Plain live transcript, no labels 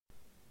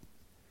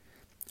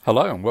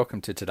Hello and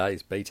welcome to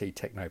today's BT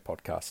Techno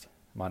podcast.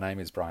 My name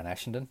is Brian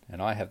Ashenden and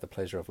I have the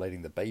pleasure of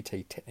leading the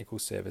BT Technical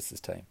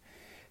Services team,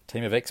 a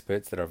team of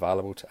experts that are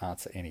available to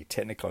answer any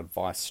technical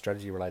advice,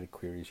 strategy related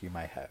queries you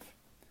may have.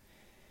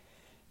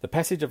 The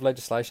passage of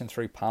legislation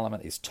through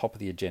Parliament is top of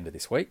the agenda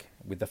this week,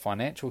 with the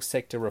Financial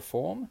Sector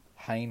Reform,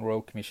 Hayne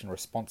Royal Commission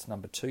Response No.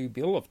 2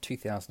 Bill of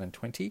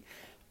 2020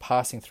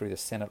 passing through the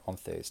Senate on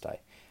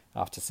Thursday,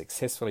 after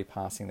successfully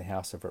passing the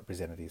House of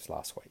Representatives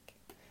last week.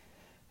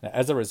 Now,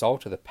 as a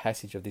result of the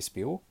passage of this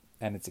bill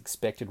and its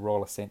expected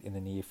royal assent in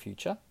the near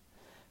future,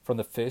 from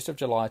the 1st of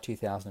July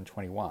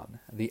 2021,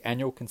 the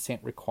annual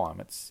consent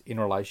requirements in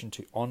relation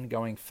to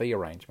ongoing fee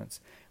arrangements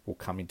will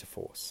come into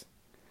force.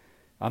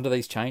 Under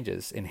these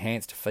changes,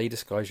 enhanced fee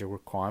disclosure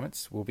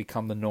requirements will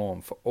become the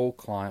norm for all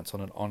clients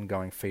on an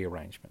ongoing fee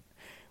arrangement,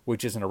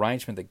 which is an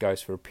arrangement that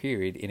goes for a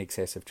period in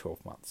excess of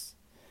 12 months.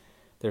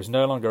 There is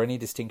no longer any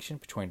distinction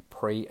between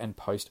pre- and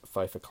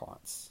post-FOFA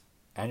clients.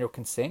 Annual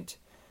consent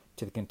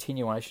to the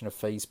continuation of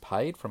fees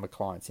paid from a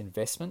client's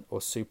investment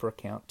or super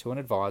account to an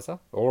advisor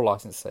or a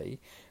licensee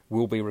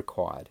will be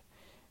required,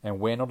 and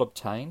where not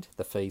obtained,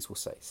 the fees will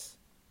cease.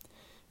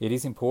 It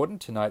is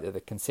important to note that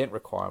the consent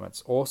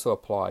requirements also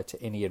apply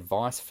to any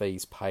advice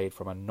fees paid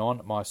from a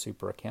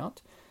non-MySuper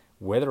account,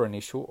 whether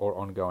initial or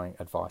ongoing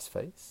advice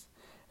fees,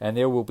 and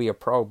there will be a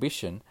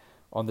prohibition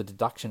on the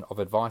deduction of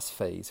advice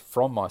fees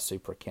from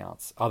MySuper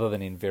accounts other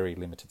than in very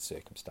limited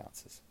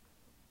circumstances.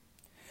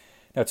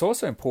 Now, it's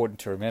also important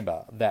to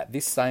remember that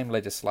this same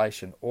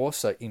legislation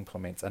also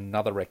implements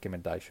another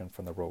recommendation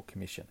from the Royal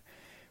Commission,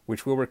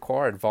 which will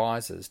require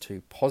advisors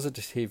to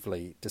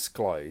positively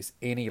disclose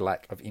any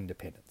lack of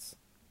independence.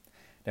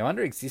 Now,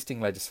 under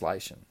existing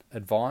legislation,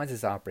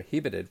 advisors are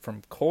prohibited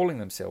from calling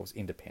themselves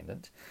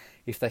independent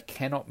if they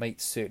cannot meet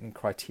certain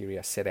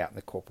criteria set out in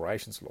the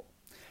Corporations Law,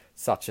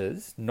 such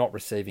as not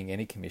receiving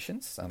any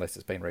commissions unless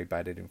it's been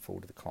rebated in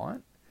full to the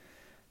client,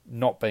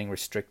 not being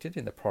restricted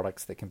in the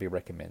products that can be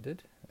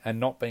recommended, and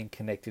not being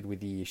connected with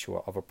the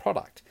issuer of a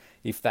product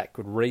if that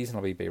could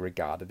reasonably be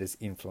regarded as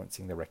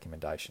influencing the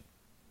recommendation.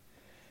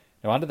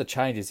 Now, under the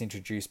changes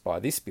introduced by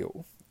this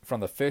bill, from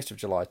the 1st of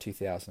July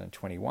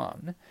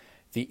 2021,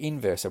 the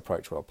inverse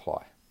approach will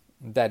apply.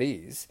 That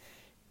is,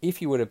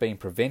 if you would have been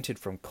prevented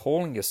from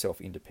calling yourself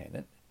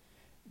independent,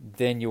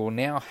 then you will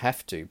now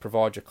have to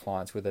provide your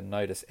clients with a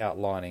notice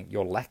outlining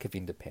your lack of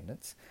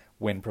independence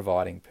when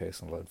providing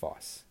personal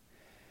advice.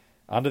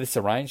 Under this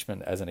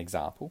arrangement, as an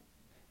example,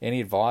 any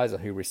advisor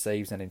who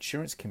receives an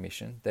insurance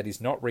commission that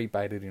is not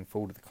rebated in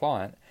full to the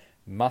client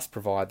must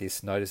provide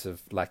this notice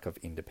of lack of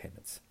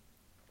independence.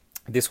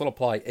 This will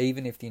apply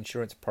even if the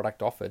insurance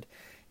product offered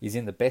is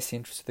in the best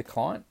interest of the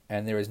client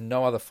and there is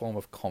no other form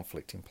of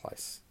conflict in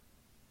place.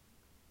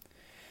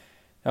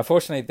 Now,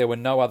 fortunately, there were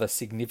no other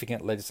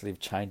significant legislative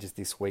changes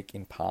this week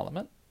in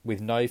Parliament,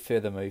 with no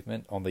further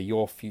movement on the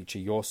Your Future,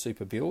 Your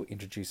Super Bill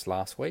introduced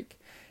last week,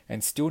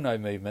 and still no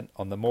movement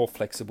on the more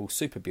flexible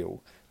Super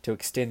Bill to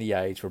extend the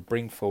age for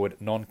bring forward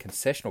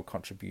non-concessional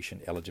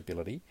contribution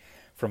eligibility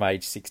from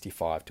age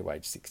 65 to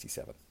age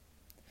 67.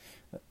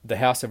 The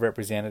House of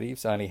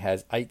Representatives only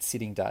has 8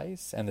 sitting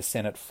days and the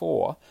Senate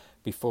 4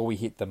 before we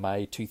hit the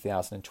May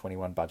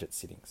 2021 budget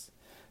sittings.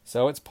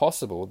 So it's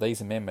possible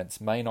these amendments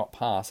may not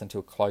pass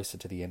until closer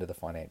to the end of the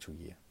financial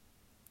year.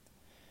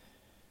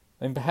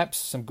 And perhaps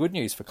some good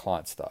news for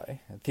clients though.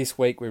 This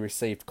week we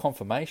received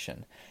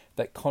confirmation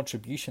that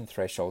contribution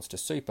thresholds to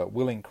super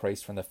will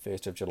increase from the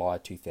 1st of July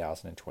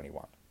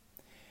 2021.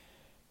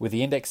 With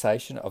the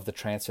indexation of the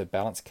transfer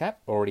balance cap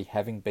already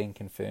having been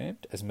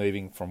confirmed as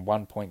moving from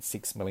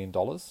 $1.6 million to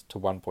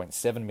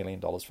 $1.7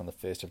 million from the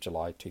 1st of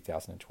July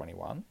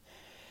 2021,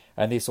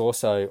 and this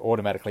also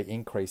automatically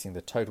increasing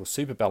the total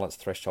super balance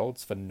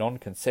thresholds for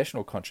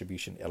non-concessional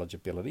contribution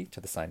eligibility to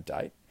the same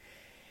date,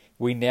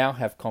 we now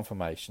have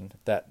confirmation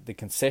that the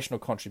concessional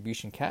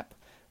contribution cap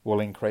will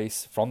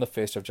increase from the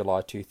 1st of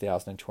July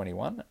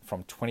 2021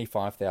 from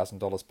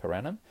 $25,000 per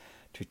annum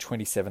to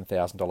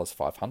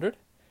 $27,500,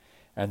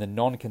 and the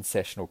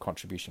non-concessional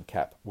contribution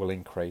cap will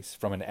increase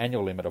from an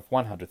annual limit of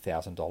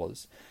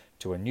 $100,000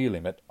 to a new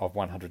limit of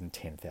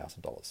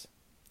 $110,000.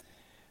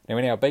 Now,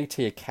 in our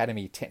BT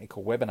Academy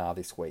technical webinar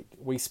this week,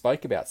 we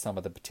spoke about some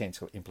of the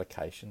potential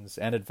implications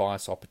and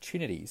advice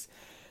opportunities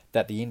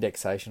that the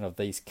indexation of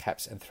these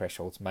caps and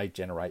thresholds may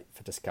generate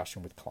for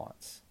discussion with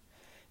clients.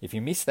 If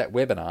you missed that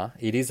webinar,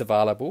 it is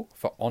available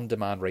for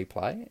on-demand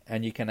replay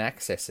and you can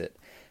access it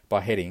by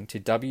heading to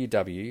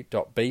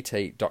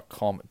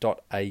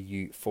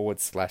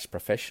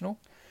www.bt.com.au/professional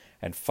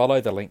and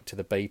follow the link to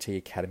the BT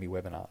Academy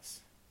webinars.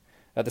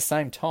 At the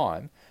same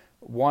time,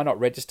 why not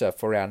register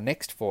for our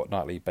next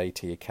fortnightly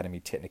BT Academy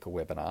technical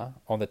webinar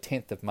on the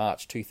 10th of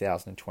March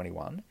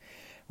 2021,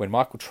 when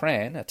Michael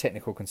Tran, a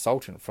technical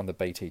consultant from the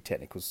BT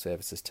Technical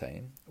Services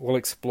team, will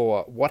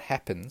explore what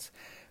happens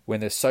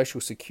when the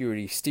social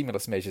security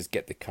stimulus measures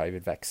get the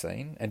COVID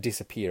vaccine and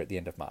disappear at the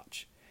end of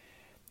March.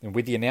 And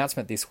with the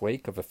announcement this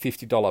week of a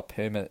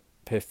 $50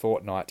 per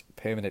fortnight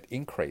permanent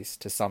increase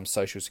to some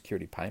social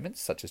security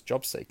payments, such as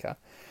JobSeeker,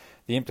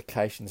 the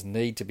implications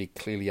need to be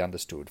clearly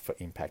understood for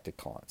impacted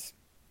clients.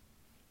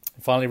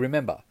 Finally,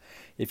 remember,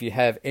 if you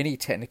have any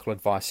technical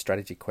advice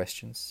strategy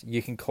questions,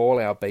 you can call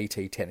our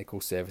BT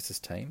Technical Services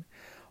team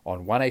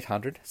on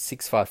 1800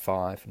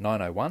 655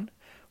 901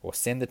 or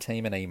send the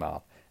team an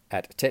email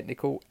at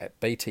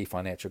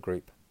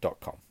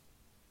technical@btfinancialgroup.com.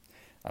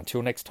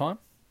 Until next time,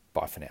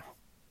 bye for now.